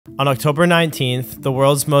On October 19th, the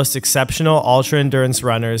world's most exceptional ultra-endurance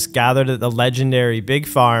runners gathered at the legendary Big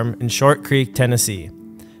Farm in Short Creek, Tennessee.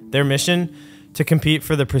 Their mission? To compete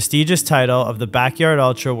for the prestigious title of the Backyard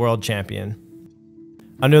Ultra World Champion.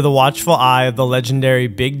 Under the watchful eye of the legendary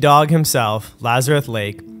Big Dog himself, Lazarus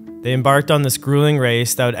Lake, they embarked on this grueling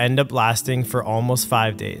race that would end up lasting for almost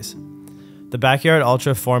 5 days. The Backyard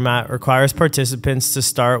Ultra format requires participants to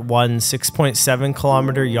start one 6.7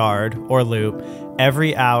 kilometer yard or loop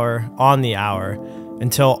every hour on the hour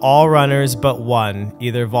until all runners but one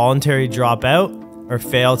either voluntarily drop out or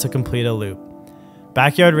fail to complete a loop.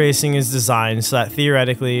 Backyard racing is designed so that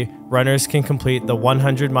theoretically runners can complete the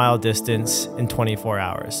 100-mile distance in 24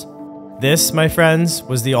 hours. This, my friends,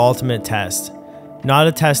 was the ultimate test. Not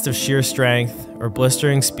a test of sheer strength or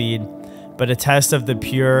blistering speed, but a test of the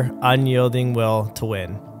pure, unyielding will to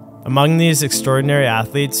win. Among these extraordinary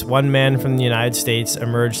athletes, one man from the United States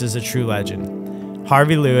emerged as a true legend.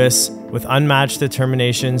 Harvey Lewis, with unmatched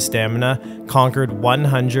determination and stamina, conquered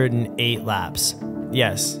 108 laps.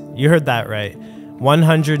 Yes, you heard that right.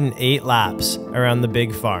 108 laps around the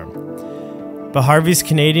Big Farm. But Harvey's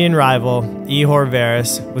Canadian rival, Ihor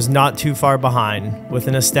Verys, was not too far behind, with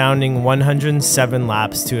an astounding 107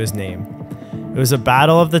 laps to his name. It was a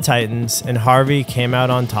battle of the Titans, and Harvey came out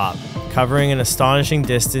on top, covering an astonishing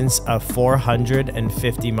distance of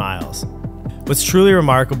 450 miles. What's truly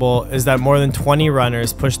remarkable is that more than 20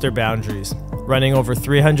 runners pushed their boundaries, running over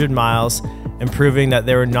 300 miles and proving that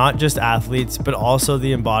they were not just athletes, but also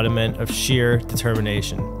the embodiment of sheer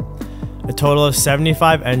determination. A total of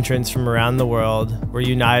 75 entrants from around the world were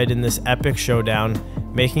united in this epic showdown,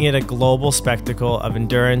 making it a global spectacle of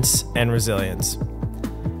endurance and resilience.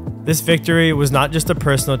 This victory was not just a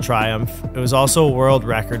personal triumph, it was also a world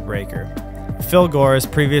record breaker. Phil Gore's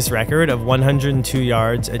previous record of 102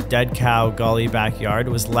 yards at Dead Cow Gully Backyard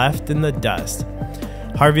was left in the dust.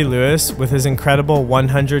 Harvey Lewis, with his incredible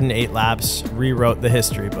 108 laps, rewrote the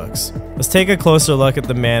history books. Let's take a closer look at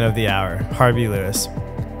the man of the hour, Harvey Lewis.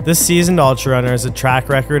 This seasoned ultra runner has a track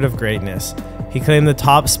record of greatness. He claimed the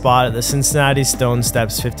top spot at the Cincinnati Stone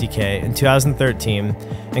Steps 50K in 2013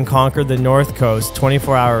 and conquered the North Coast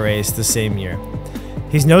 24-hour race the same year.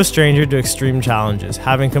 He's no stranger to extreme challenges,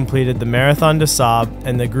 having completed the Marathon des Sables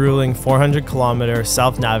and the grueling 400-kilometer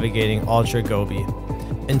self-navigating Ultra Gobi.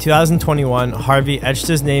 In 2021, Harvey etched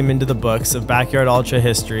his name into the books of Backyard Ultra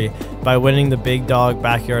history by winning the Big Dog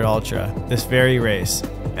Backyard Ultra, this very race.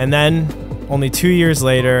 And then, only 2 years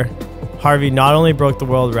later, Harvey not only broke the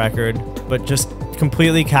world record, but just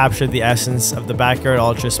completely captured the essence of the Backyard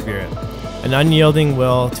Ultra spirit. An unyielding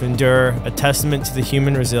will to endure, a testament to the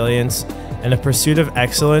human resilience, and a pursuit of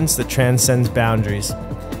excellence that transcends boundaries.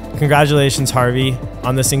 Congratulations, Harvey,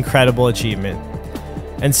 on this incredible achievement.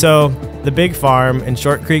 And so, the Big Farm in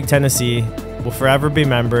Short Creek, Tennessee will forever be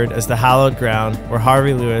remembered as the hallowed ground where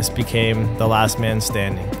Harvey Lewis became the last man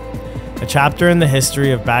standing. A chapter in the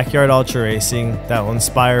history of backyard ultra racing that will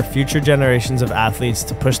inspire future generations of athletes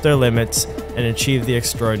to push their limits and achieve the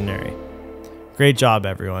extraordinary. Great job,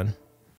 everyone.